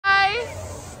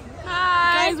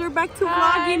we're back to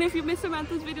vlogging. If you missed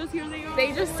Samantha's videos, here they are.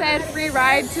 They just said free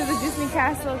ride to the Disney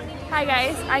Castle. Hi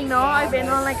guys, I know I've been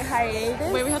on like a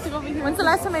hiatus. Wait, we have to go over here. When's the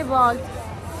last time I vlogged?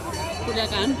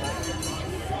 Culiacan.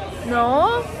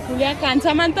 No? Culiacan.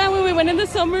 Samantha, when we went in the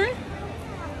summer?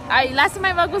 Last time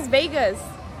I vlogged was Vegas.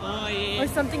 Oh, yeah. Or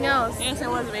something else. Yes, it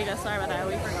was Vegas. Sorry about that.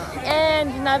 We forgot.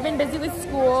 And I've been busy with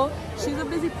school. She's a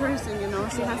busy person, you know.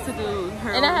 She has to do her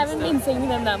And I own haven't stuff. been seeing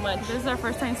them that much. This is our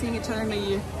first time seeing each other in a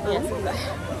year. Yes,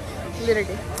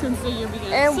 literally. Since the year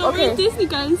began. And, so we're in Disney,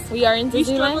 guys. We are in We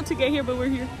struggled Disneyland. to get here, but we're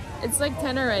here. It's like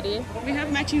 10 already. We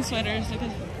have matching sweaters. Look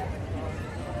at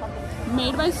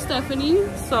made by Stephanie,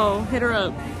 so hit her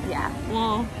up. Yeah.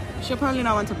 Well, she'll probably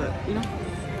not want to, but you know.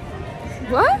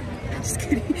 What? Just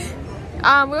kidding.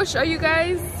 We'll show you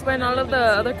guys when all of the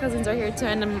other cousins are here too,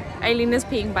 and Aileen is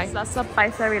peeing by. That's a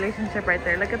paisa relationship right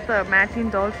there. Look at the matching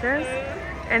dolces,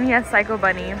 and he has Psycho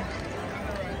Bunny.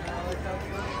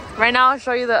 Right now, I'll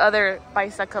show you the other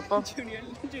paisa couple. Junior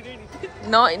and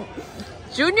Ethan. No,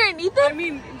 Junior and Ethan? I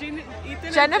mean,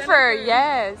 Ethan Jennifer,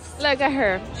 yes. Look at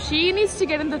her. She needs to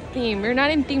get in the theme. You're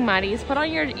not in theme, Maddie. Put on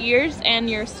your ears and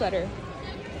your sweater.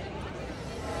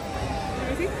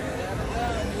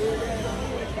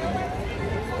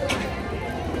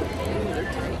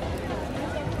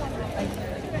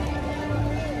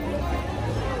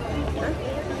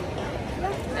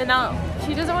 And now,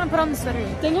 she doesn't want to put on the sweater.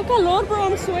 Tengo calor, bro.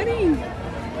 I'm sweating.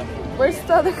 Where's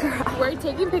the other girl? We're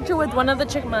taking a picture with one of the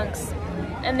chipmunks.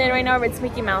 And then right now it's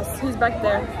Mickey Mouse. Who's back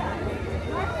there?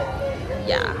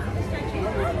 Yeah.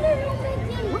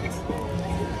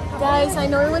 Guys, I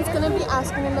know everyone's gonna be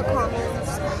asking in the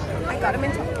comments. I got him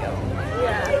in Tokyo.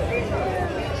 Yeah.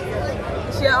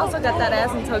 She also got that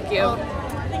ass in Tokyo.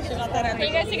 She got that. Are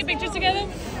you guys taking pictures together?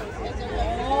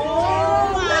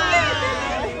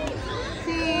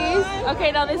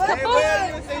 Okay, now this couple.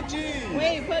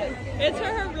 Wait, put it. It's for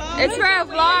her vlog. It's for a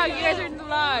vlog. You guys are in the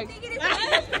vlog.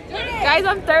 Guys,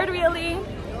 I'm third wheelie.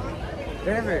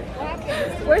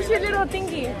 Where's your little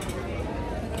thingy?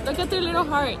 Look at their little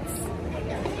hearts.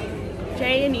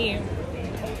 J and E.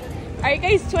 Are you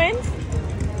guys twins?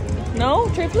 No?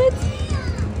 Triplets?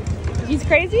 He's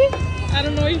crazy? I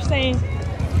don't know what you're saying.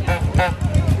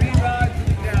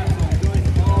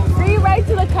 Free ride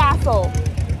to the castle.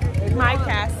 My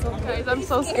castle. Guys, I'm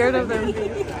so scared of them.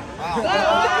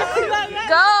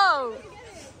 Go!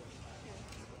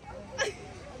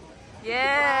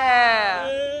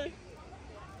 Yeah!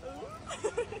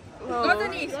 Go,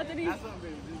 Denise. Go, Denise.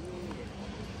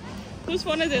 Whose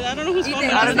phone is it? I don't know whose phone it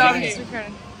is. I don't know. I'm just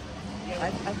recording.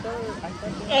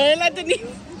 Let Denise.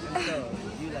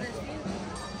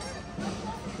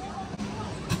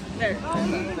 There.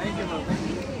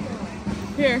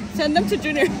 Here, send them to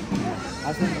Junior.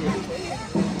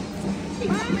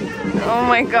 Oh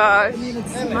my gosh.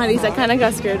 Maddie's, I kind of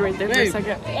got scared right there for a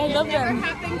second. I love them. Never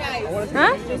happened, guys.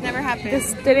 Huh? This never happened.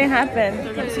 This didn't happen.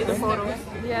 They're gonna see the photos.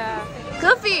 Yeah.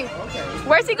 Goofy!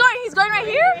 Where's he going? He's going right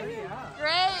here?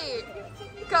 Great.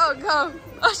 Go, go.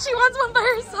 Oh, she wants one by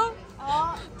herself.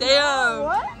 Damn.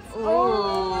 What?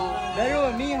 Ooh. Better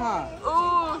with me, huh?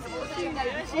 Ooh.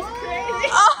 She's crazy.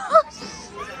 Oh.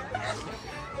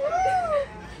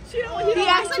 He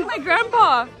acts like my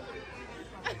grandpa.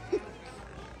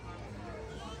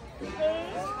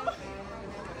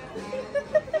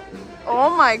 Oh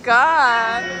my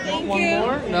god. One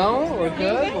more? No? We're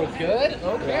good? We're good?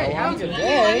 Okay. Have a good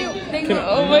day.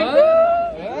 Oh my god.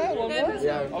 Yeah, one more?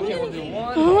 Yeah. Okay, we'll do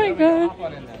one. Oh my god. Hop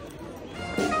on in there.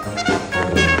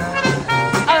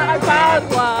 I found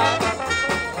one.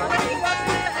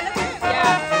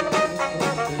 Yeah.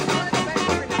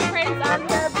 Praise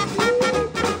under.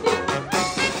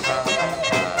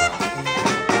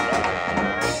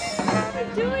 What are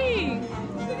you doing?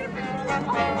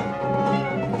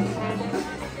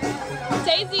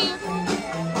 Daisy.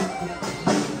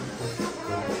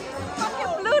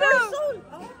 Pluto.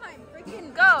 Oh my freaking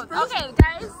Go. Okay,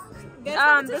 guys.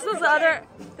 This was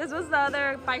the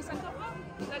other bison couple.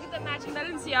 Look at the matching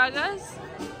Balenciagas.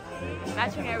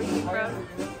 Matching everything, bro.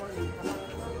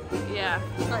 Yeah.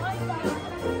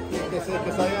 Que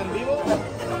salga en vivo.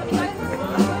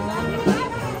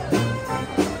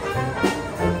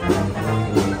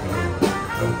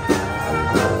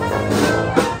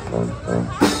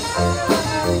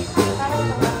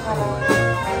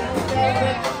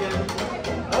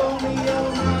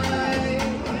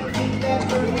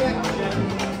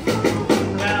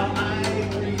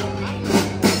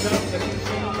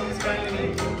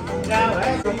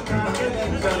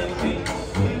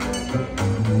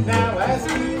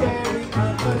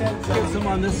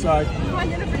 On this side.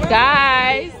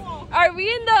 Guys, are we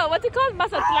in the, what's it called?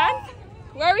 Mazatlan?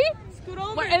 Where are we?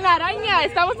 over. We're en la araña.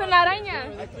 Estamos en la araña.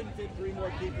 I couldn't fit 3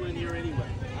 more people in here anyway.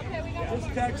 Okay, we got just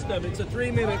text them. It's a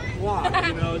 3-minute walk,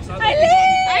 you know. It's not like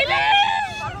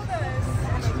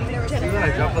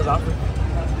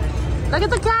Look at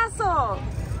the castle.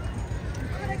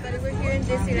 We're here in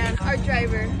Disneyland. Our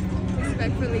driver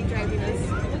respectfully driving us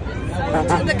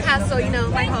to the castle, you know,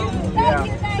 my home. Yeah.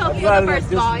 So feel the first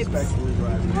vibes. Disrespectfully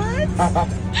driving.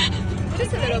 What?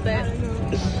 Just a little bit.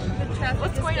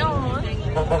 What's going on?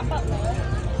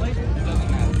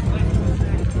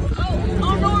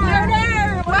 Oh no, they're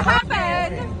there! What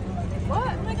happened?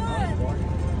 What? Oh my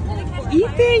god.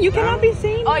 Ethan, you cannot be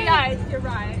saying Oh that. yeah, you're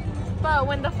right. But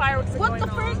when the fireworks are What going the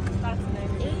frick? on, that's the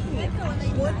name.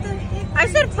 What the heck? I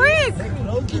said frick!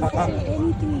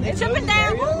 It's Jumping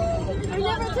down! I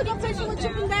never took a picture with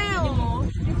jumping down!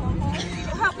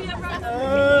 Happy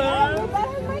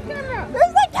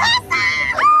There's the castle!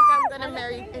 I'm gonna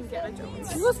marry Indiana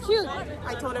Jones. He was cute.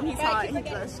 I told him he's hot and he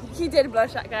blushed. He did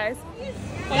blush at guys.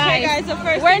 Okay, guys, the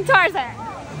first We're in Tarzan.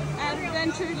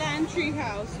 Adventureland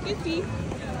Treehouse. 50.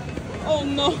 Oh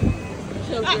no.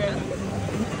 Children.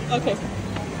 Okay.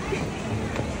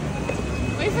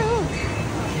 Wait for who?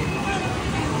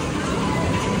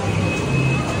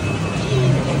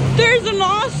 There's an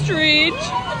ostrich.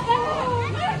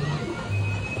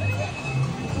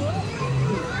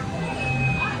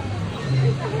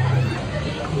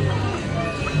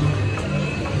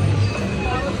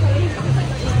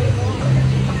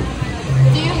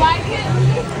 Do you like it?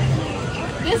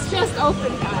 This just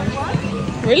opened,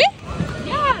 guys. Really?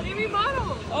 Yeah, they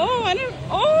remodeled. Oh, I don't.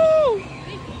 Oh.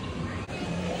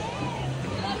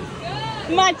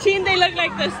 Machine, they look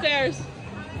like the stairs.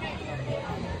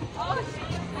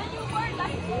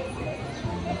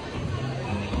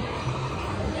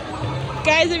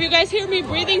 Guys, if you guys hear me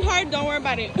breathing hard, don't worry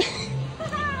about it.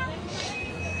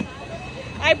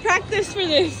 I practiced for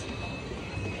this.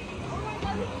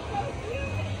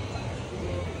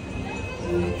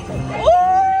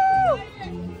 Ooh!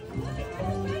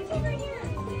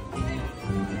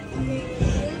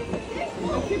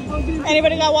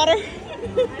 Anybody got water?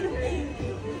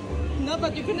 No,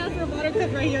 but you can ask for water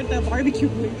because right here at the barbecue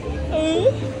place.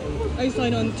 I saw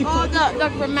it on TikTok. Oh,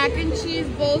 the mac and cheese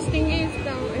bowls thingies?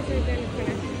 No, it's right there in the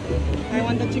corner. I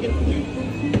want the chicken.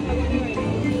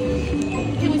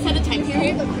 Can we set a time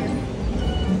period?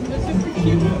 That's super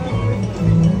cute.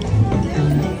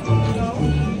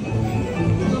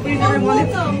 Nobody's ever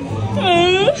wanted some.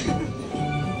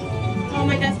 Oh,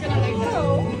 my dad's gonna like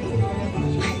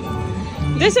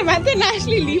that. Did Samantha and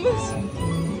Ashley leave us?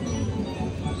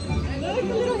 Look, a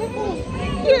little hippo.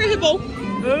 You're a hippo.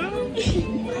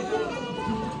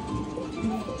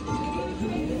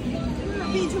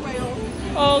 Beach whale.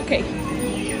 Okay.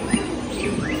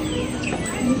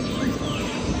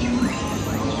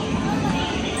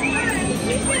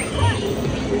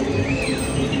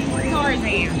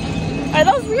 Are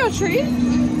those real trees?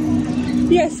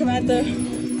 Yes, Samantha.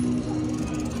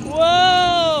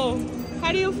 Whoa!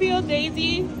 How do you feel,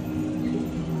 Daisy?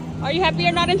 Are you happy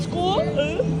you're not in school?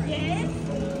 Yes.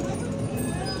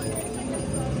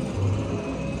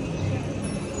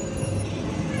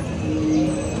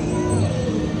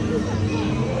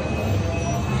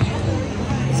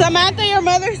 Samantha, your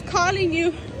mother's calling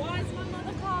you. Why is my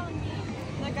mother calling me?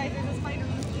 That guy, there's a spider.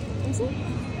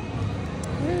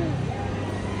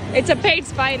 It's a paid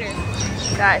spider.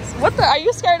 Guys, what the? Are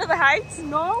you scared of the heights?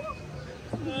 No.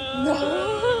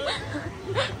 No.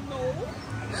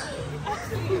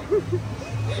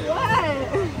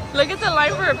 What? Look at the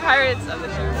life for pirates of the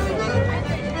Caribbean.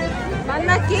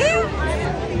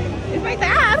 It's my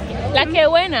dad. La que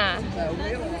buena.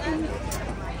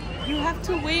 You have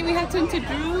to wait. We have to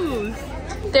introduce.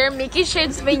 They're Mickey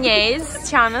Shade's beignets,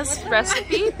 Tiana's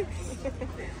recipe.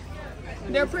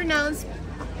 They're pronounced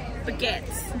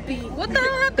baguettes. What the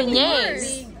hell happened to Beignets.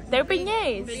 yours? They're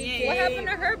beignets. What happened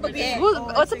to her baguette?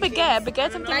 What's a baguette?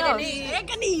 Baguette's something else.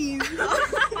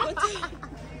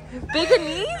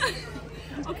 Biganese?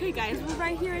 Okay, guys, we're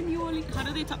right here in New Orleans. How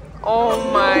do they talk?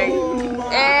 Oh my.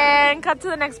 And cut to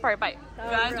the next part. Bye.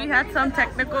 Guys, we had some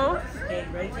technical.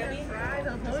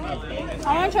 I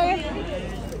want to try it.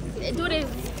 Dude,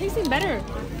 it's tasting better.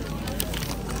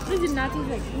 This did not taste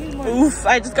like any more. Oof!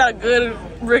 I just got a good.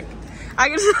 I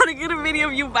just got to get a video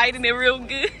of you biting it real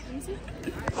good.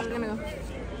 I'm gonna go.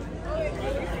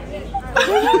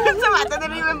 Samantha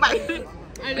didn't even bite it.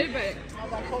 I did bite it.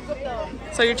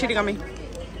 So you're cheating on me.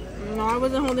 No, I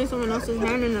wasn't holding someone else's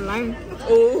hand in the line.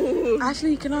 Oh.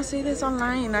 Ashley, you cannot say this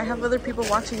online. I have other people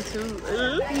watching too.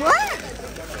 What?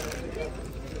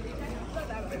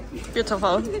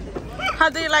 Beautiful. How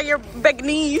do you like your big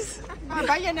knees?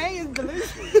 Bayonnaise is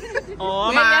delicious. Oh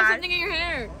Wait, my. you have something in your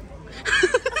hair.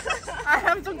 I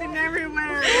have something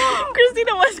everywhere.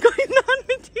 Christina, what's going on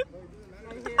with you?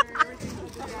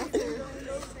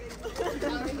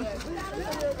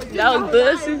 That was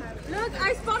bussy. Look,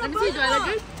 I spot a buzz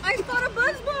ball. I spot a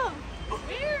buzz ball.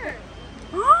 Where?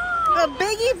 A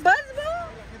biggie buzz ball?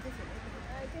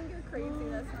 I think you're crazy.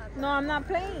 That's not. No, I'm not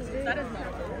playing. That is not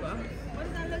a buzz ball. What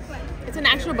does that look like? It's an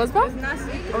actual buzz ball?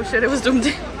 Oh shit, it was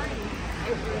doomed.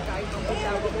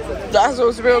 That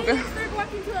was real good.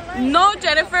 No,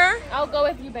 Jennifer. I'll go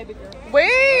with you, baby girl.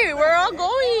 Wait, we're all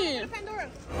going. Pandora.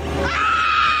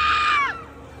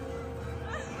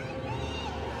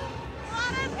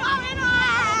 What is going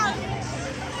on?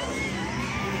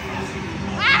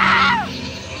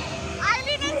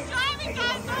 Eileen is driving,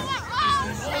 guys. Oh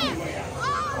shit.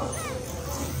 Oh shit.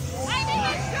 Eileen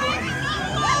is driving.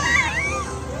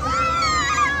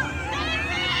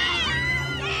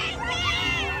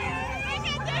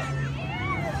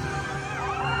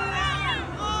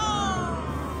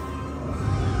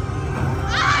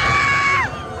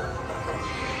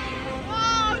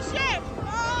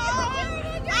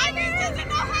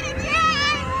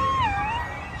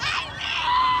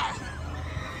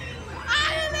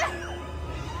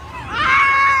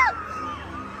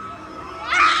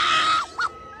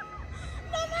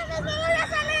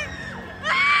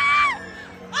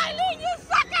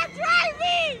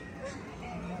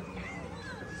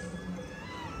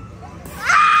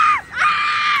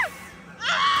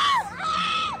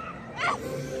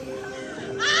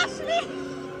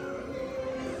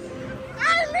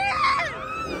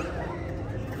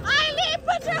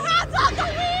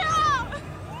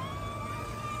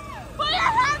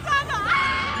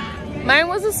 Mine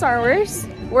was a Star Wars.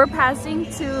 We're passing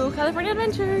to California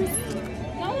Adventures.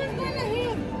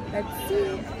 Let's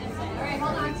see. Alright,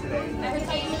 hold on. Every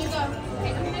time you go.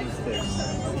 Okay, come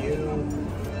here.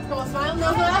 Come on, smile,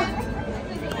 Nova.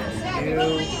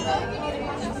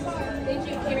 Thank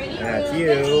you. Okay, ready? That's you.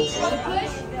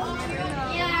 Push.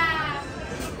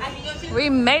 Yeah. We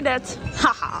made it.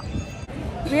 Haha.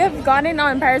 We have gotten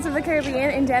on Pirates of the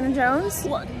Caribbean, Indiana Jones.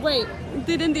 What? Wait,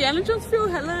 did Indiana Jones feel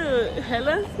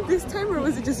hella this time, or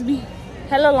was it just me?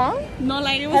 Hella long? No,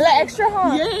 like it was Hella like, extra,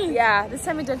 huh? Yeah. Yeah, this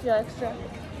time it did feel extra.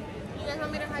 You guys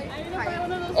want me to hide?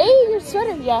 Hey, your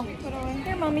sweater. Yeah.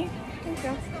 Here, mommy. Thank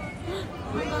you.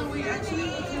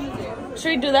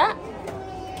 Should we do that?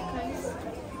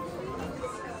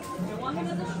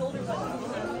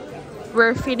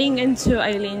 We're feeding into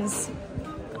Eileen's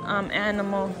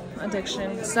animal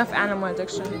addiction, stuffed animal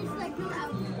addiction.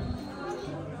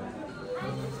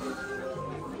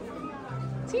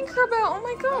 Tinkerbell, oh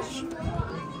my gosh.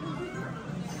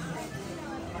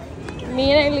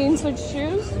 Me and Eileen switch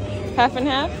shoes, half and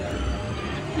half.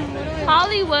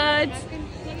 Hollywood.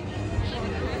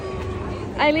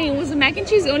 Eileen, was the mac and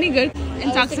cheese only good?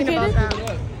 Intoxicated?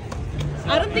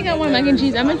 I don't think I want mac and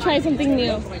cheese. I'm gonna try something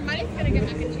new. Mine's gonna get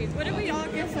mac and cheese. What if we all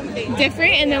get something?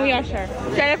 Different, and then we are sure.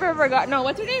 Jennifer forgot. No,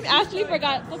 what's her name? Ashley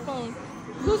forgot the phone.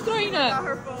 Who's throwing up?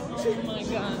 Her phone. Oh my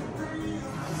god.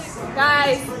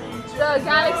 Guys, the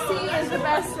Galaxy is the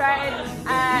best ride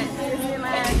at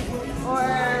Disneyland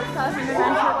or California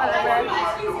Adventure, whatever.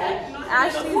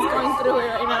 Ashley's going through it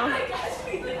right now.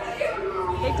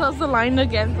 They closed the line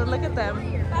again, but look at them.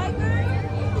 I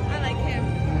like him.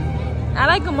 I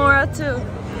like Gamora too.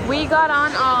 We got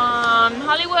on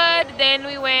Hollywood, then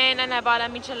we went and I bought a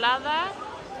michelada.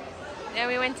 Then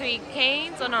we went to eat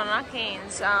Cane's. Oh no, not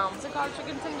Cane's. What's it called?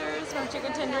 Chicken tenders. From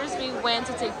chicken tenders, we went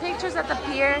to take pictures at the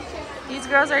pier. These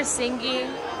girls are singing.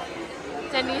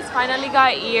 Denise finally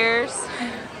got ears.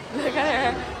 Look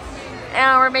at her.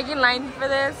 And we're making line for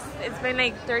this. It's been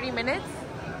like 30 minutes.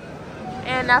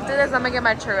 And after this, I'm gonna get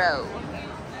my churro.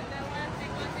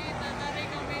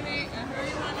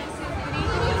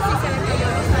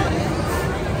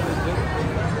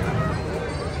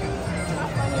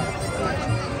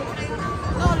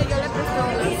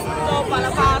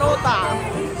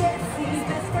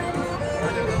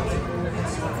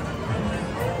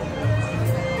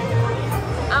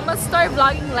 I'm gonna start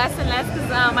vlogging less and less because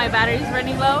my battery's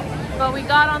running low. But we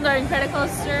got on the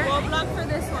Incredicoaster. We'll vlog for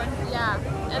this one. Yeah,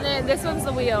 and then this one's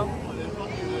the wheel.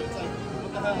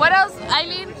 What else,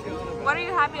 Eileen? What are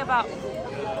you happy about?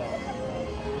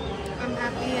 I'm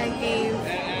happy I gave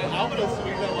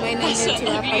my neighbor to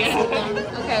a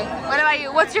Okay. What about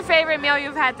you? What's your favorite meal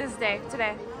you've had today?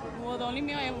 Well, the only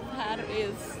meal I've had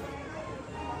is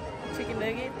chicken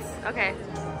nuggets. Okay.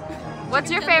 What's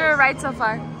your favorite ride so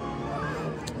far?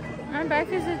 My back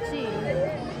is itchy.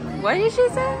 What did she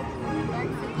say?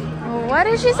 What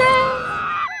did she say?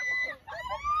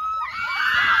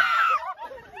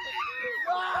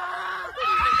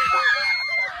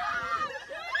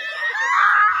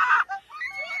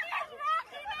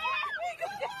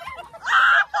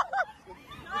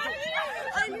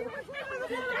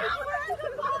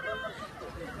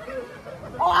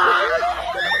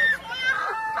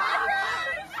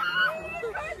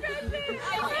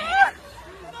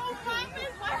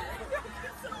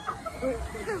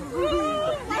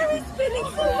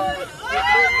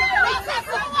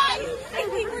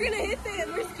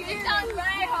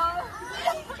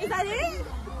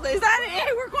 Is that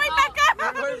it? We're going back up.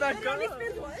 We're going back up.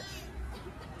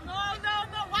 No.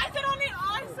 Why is it only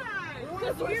our side?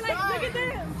 Because you're like, look at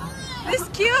this. This is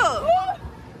cute.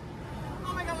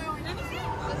 Oh my god, wait.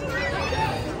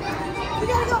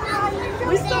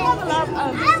 We still have a lot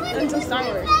until Star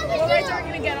Wars. What rides are we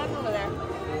going to get on over there?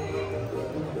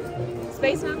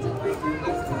 Space Mountain? I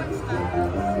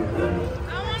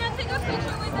want to take a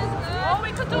picture with this girl. Oh, we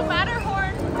could do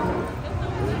Matterhorn.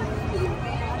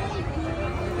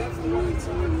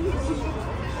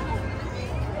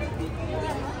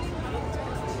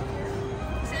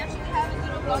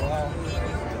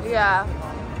 Yeah.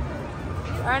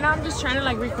 Right now I'm just trying to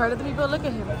like record other people. Look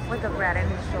at him with a rat in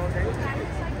his shoulder.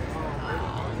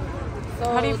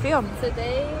 So how do you feel?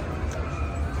 Today,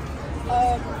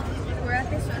 we're at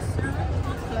this restaurant.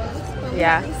 It's closed. But we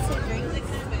Yeah. have these 2 drinks.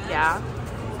 Yeah.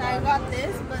 So I got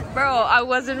this, but Bro, I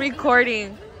wasn't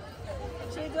recording.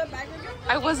 should we do a bag review?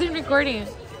 I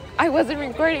wasn't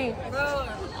recording. Bro.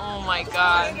 Oh my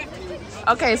god.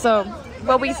 Okay, so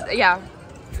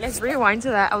let's rewind to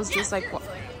that. I was just like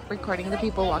recording the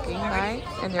people walking by,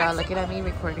 and they're all looking at me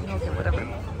recording. Okay, whatever.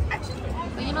 But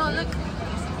you know,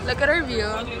 look at our view.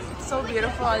 It's so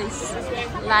beautiful. All these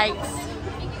lights.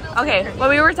 Okay, what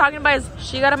we were talking about is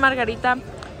she got a margarita.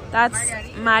 That's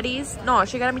Mari's. No,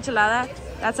 she got a michelada.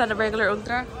 That's a regular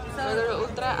ultra.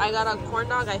 I got a corn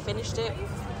dog. I finished it.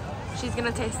 She's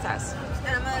gonna taste test.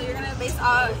 And you're gonna base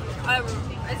all. Is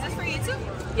this for YouTube?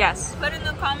 Yes. Put in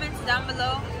the comments down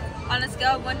below on a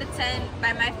scale of 1 to 10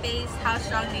 by my face how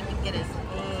strong do you think it is.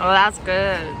 Oh, that's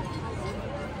good.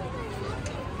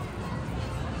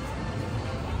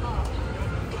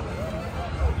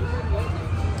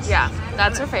 Yeah,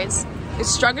 that's her face. It's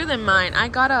stronger than mine. I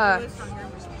got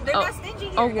They're not stingy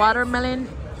here, a guys. watermelon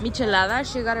michelada.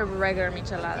 She got a regular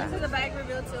michelada. This is a bag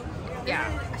reveal too. Yeah.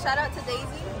 Shout out to Daisy.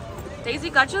 Daisy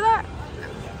got you that?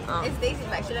 Oh. It's Daisy's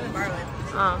bag. She let me borrow it.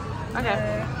 Oh,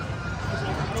 okay.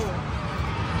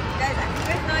 Guys, you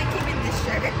guys know I came in this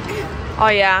shirt. Oh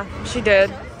yeah, she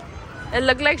did. It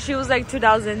looked like she was like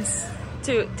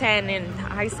 2010 in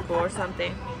high school or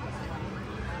something.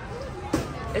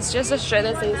 It's just a shirt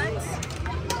that says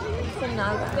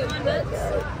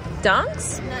Dunks?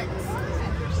 Nuts.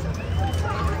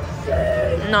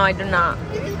 No, I do not.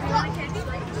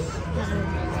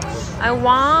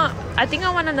 I think I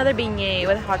want another beignet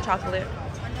with hot chocolate.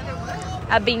 Another what?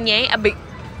 A beignet?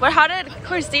 How did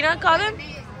Christina call them?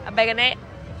 A beignet?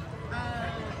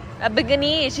 A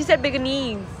beignet. She said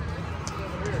beignet. Are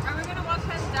we gonna walk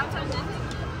past downtown Disney?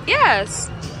 Yes.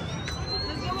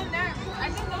 Let's go in there. I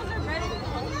think those are ready.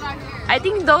 Those are out here. I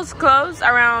think those close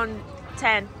around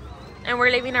 10. And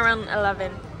we're leaving around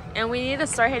 11. And we need to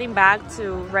start heading back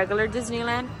to regular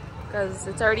Disneyland because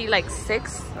it's already like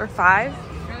 6 or 5.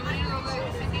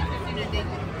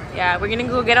 Yeah, we're gonna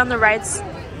go get on the rides.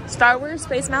 Star Wars,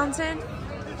 Space Mountain,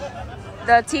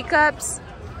 the teacups,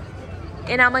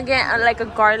 and I'm gonna get like a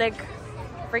garlic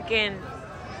freaking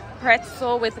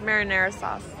pretzel with marinara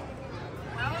sauce.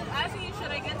 I was asking you,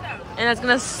 should I get that? And it's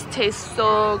gonna taste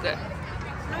so good.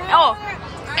 Oh,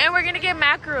 and we're gonna get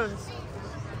macaroons.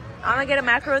 I'm gonna get a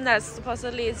macaroon that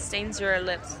supposedly stains your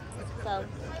lips. So,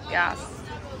 yeah.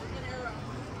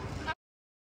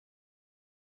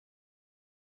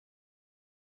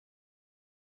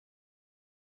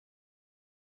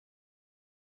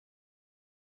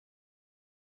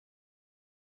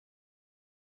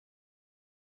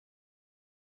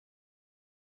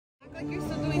 Like you're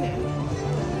still doing it.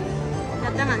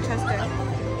 Not that Manchester.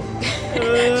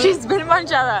 She's been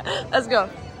manchada. Let's go.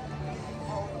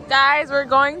 Guys, we're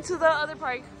going to the other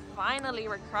park. Finally,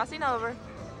 we're crossing over.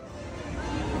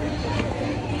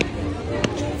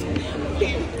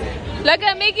 Look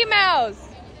at Mickey Mouse.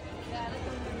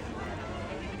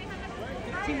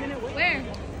 Where?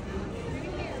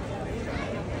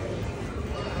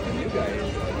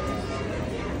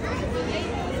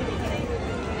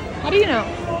 How do you know?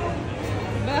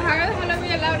 But how are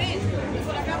we allowed in?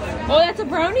 Oh, that's a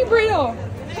brownie burrito.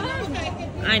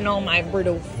 I know my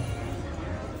burrito.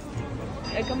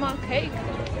 Look at my cake.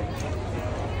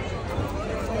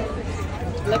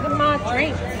 Look at my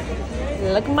drink.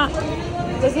 Look at my...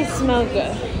 Does it smell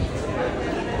good?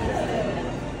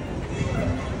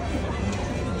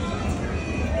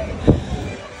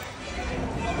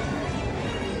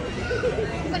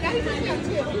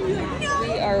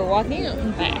 We are walking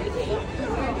back.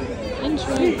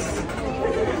 Entrance.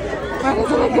 Where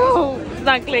does it go? It's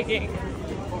not clicking.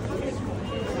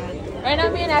 Right now,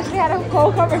 me and Ashley had a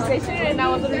whole conversation and I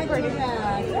wasn't recording. It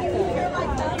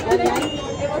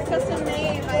was custom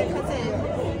made by a cousin.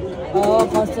 Oh,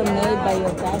 custom made by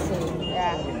your cousin.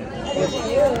 Yeah. It's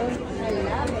you. I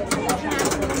love it.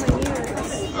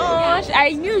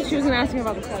 I knew she was gonna ask me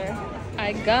about the color.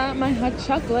 I got my hot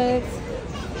chocolates.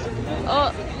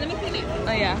 Oh, let me clean it.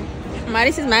 Oh yeah.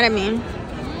 Maris is mad at me.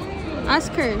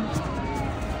 Ask her.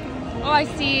 Oh, I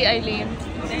see Eileen.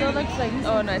 Still looks like.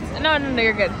 Oh no, no,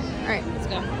 you're good. All right, Let's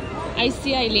go. I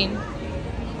see Eileen.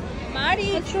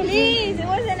 Maris, please. It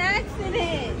was an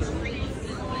accident.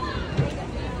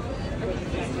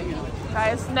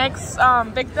 Guys, next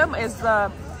victim is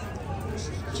the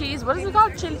cheese. What is it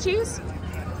called? Chili cheese?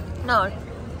 No,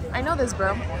 I know this,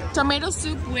 bro. Tomato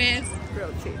soup with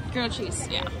grilled cheese.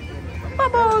 Yeah.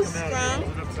 Bubbles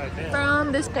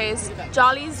from this place,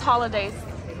 Jolly's Holidays.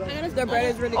 The bread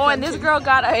is really. Oh, and this girl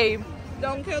got a.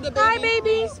 Don't kill the baby. Hi,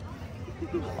 babies.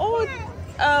 Oh,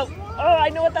 I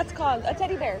know what that's called. A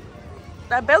teddy bear.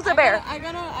 That built a bear. I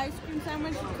got an ice cream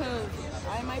sandwich because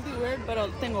I might be weird, but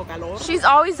tengo calor. She's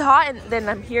always hot, and then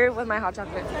I'm here with my hot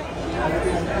chocolate.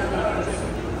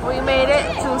 We made it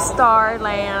to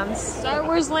Starland. Star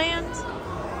Wars Land?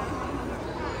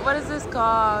 What is this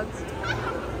called?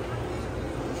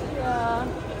 Yeah.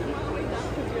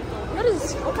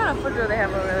 What kind of food do they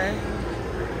have over there?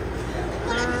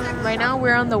 Right now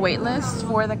we're on the wait list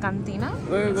for the cantina.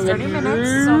 It's 30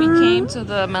 minutes, so we came to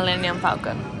the Millennium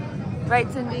Falcon. Right,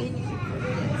 Cindy?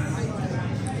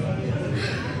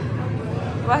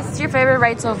 What's your favorite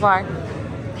ride so far? I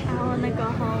want to go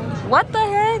home. What the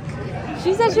heck?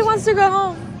 She said she wants to go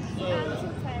home.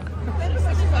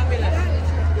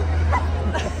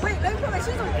 Wait, let me put my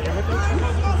shoes on.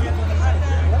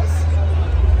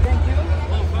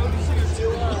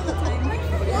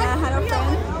 Yeah, I had a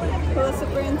friend who was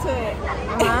super into it.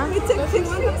 We took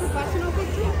pictures,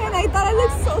 and I thought I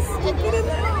looked so stupid in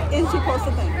there. And she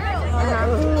posted them.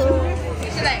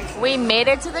 We made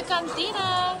it to the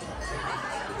cantina.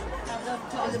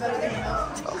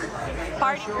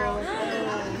 Party girl.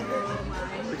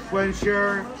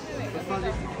 Sure.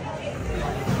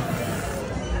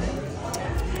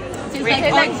 We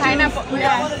taste like pineapple.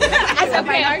 It's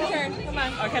okay, our turn. Come on.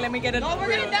 Okay, let me get it. No, we're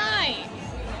gonna die.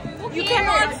 You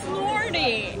cannot snort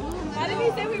it. Why did he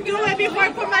say we do it before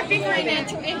I put my finger in it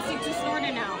to snort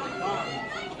it now?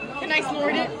 Can I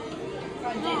snort it?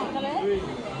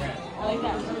 Like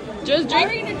that. Just drink. How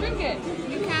are you gonna drink it?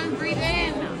 You can't breathe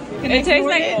in. It tastes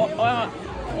like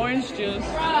orange juice.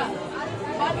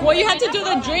 Well, you have to do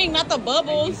the drink, not the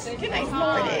bubbles. Can I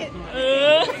snort it?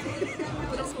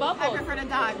 It's bubbles. I prefer the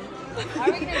dog. How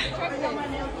are we gonna drink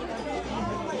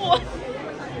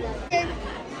it?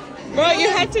 Bro, you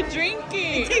had to drink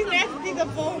it. Tastes nasty, the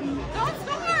foam. Don't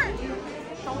snort.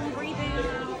 Don't breathe in.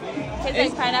 Tastes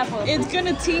like pineapple. It's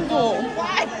gonna tingle.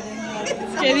 Why?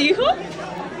 ¿Qué dijo?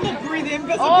 Don't breathe in.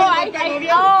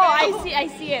 I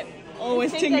see it. Oh,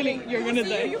 it's tingling. You're gonna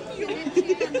die.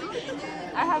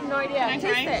 I have no idea. Can I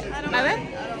try? Taste it. I don't know.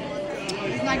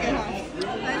 It's not good, huh?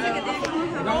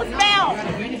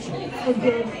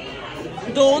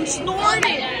 Don't snort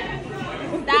it.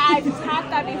 I've had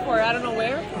that before. I don't know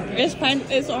where. It's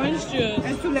orange juice.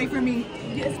 It's too late for me.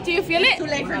 Do you feel it? Too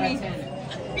late for me.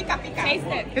 Pica, pica. Taste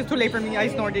it. It's too late for me. I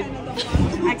snorted.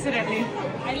 Accidentally.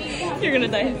 You're gonna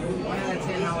die.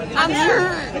 I'm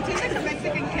sure. It tastes like a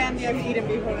Mexican candy I've eaten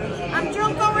before. I'm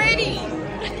drunk already.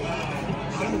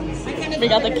 We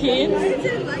got the kids.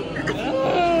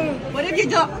 What if you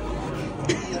don't?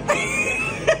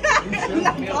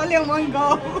 Like all in one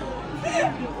go.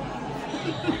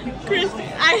 Chris,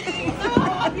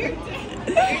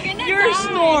 you're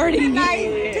snorting.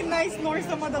 Can I snort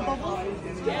some of the bubbles?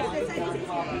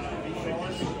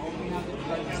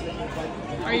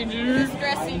 Are you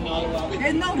Stressing me.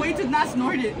 There's no way to not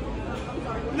snort it.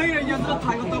 No, yo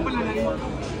traigo todo por la nariz.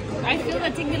 I feel the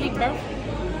tingly, bro.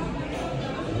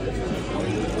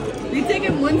 We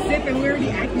taking one sip and we're already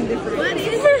acting different. What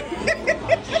is it?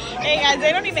 Hey guys,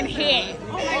 they don't even hit.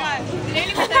 Oh my god.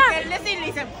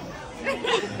 Listen.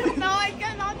 No, I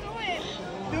cannot do it.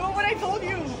 Do what I told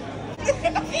you.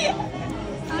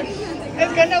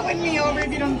 It's gonna win me over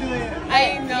if you don't do it.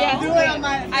 I know. Yeah, do it on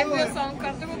my. I feel so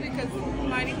uncomfortable because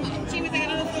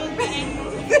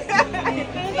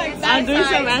I'm doing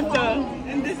Samantha.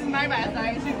 And this is my bad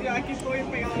side.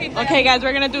 Okay guys,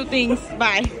 we're gonna do things.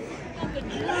 Bye.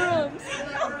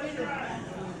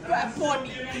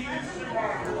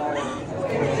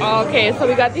 Okay, so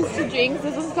we got these two drinks.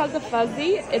 This one's called the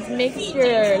Fuzzy. It makes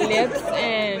your lips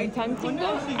and tongue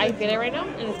tingle. I feel it right now,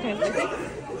 and it's kind of spicy.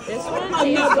 This one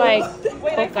tastes like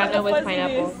bocana with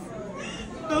pineapple.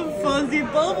 The fuzzy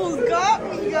bubbles got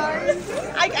me, guys.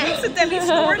 I accidentally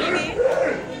snorted it.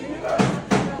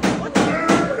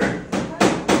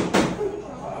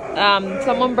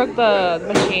 Someone broke the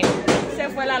machine. Se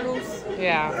fue la luz.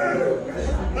 Yeah.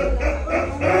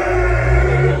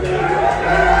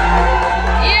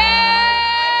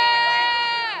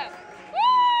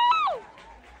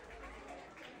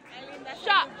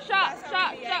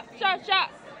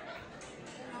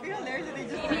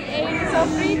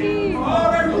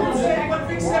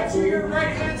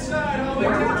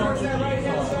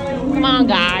 on,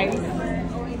 guys.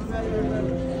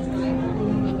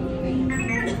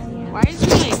 Why is he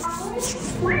like...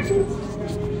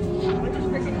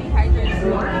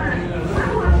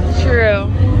 True.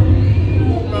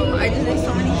 Bro, I just ate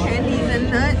so many candies and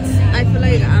nuts. I feel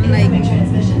like I'm like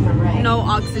no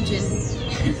oxygen.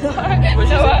 No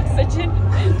oxygen.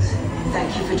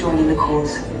 Thank you for joining the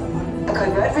cause. A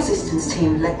covert resistance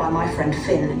team led by my friend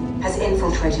Finn has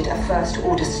infiltrated a First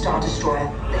Order Star Destroyer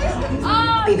that is...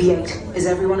 BB-8, is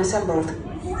everyone assembled?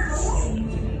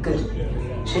 Good.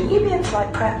 Shouldn't you be in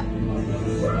flight prep?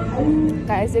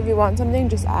 Guys, if you want something,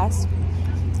 just ask.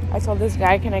 I told this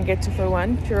guy, can I get 2 for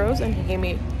 1 churros? And he gave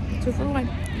me 2 for 1.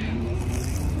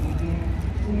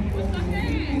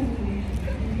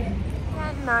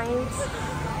 At night.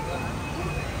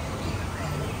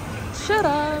 Shut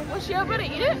up. Was she able to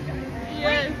eat it?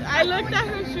 Yes, I looked at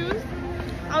her shoes.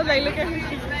 I was like, look at her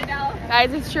shoes right now.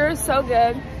 Guys, it's sure so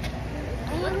good.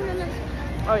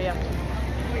 Oh yeah.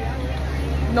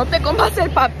 No te comas el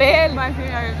papel. My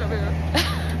finger is over there.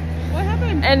 What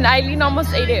happened? And Eileen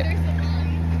almost ate it.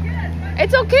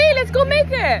 It's okay, let's go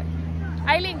make it.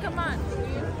 Eileen, come on.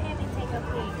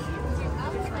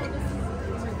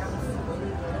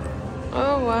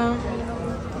 Oh wow.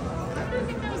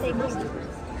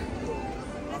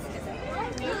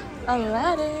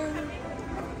 Aladdin.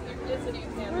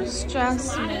 Where's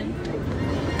Jasmine?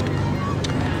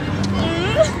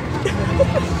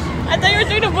 I thought you were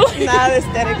doing a movie. Nah, the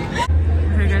aesthetic.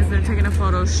 Okay guys, they're taking a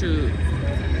photo shoot.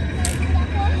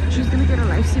 She's gonna get a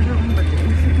lifesaver on, but the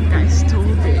freaking guy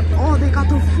stole it. Oh, they got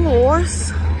the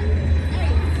floors.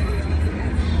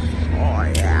 Oh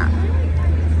yeah.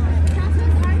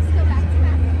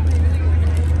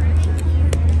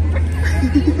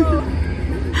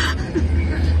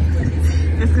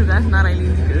 Just because that's not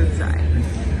Eileen's good side.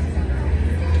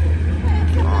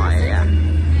 Oh yeah.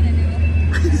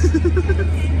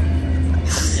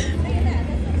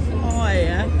 Oh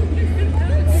yeah.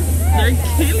 They're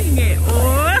killing it. Oh.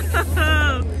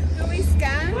 Can we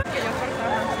scan?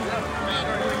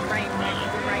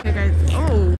 Okay guys.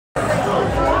 Oh.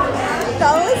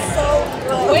 That was so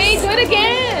gross. Wait, do it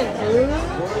again.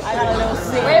 I got a little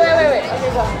sick. Wait.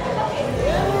 Okay, go.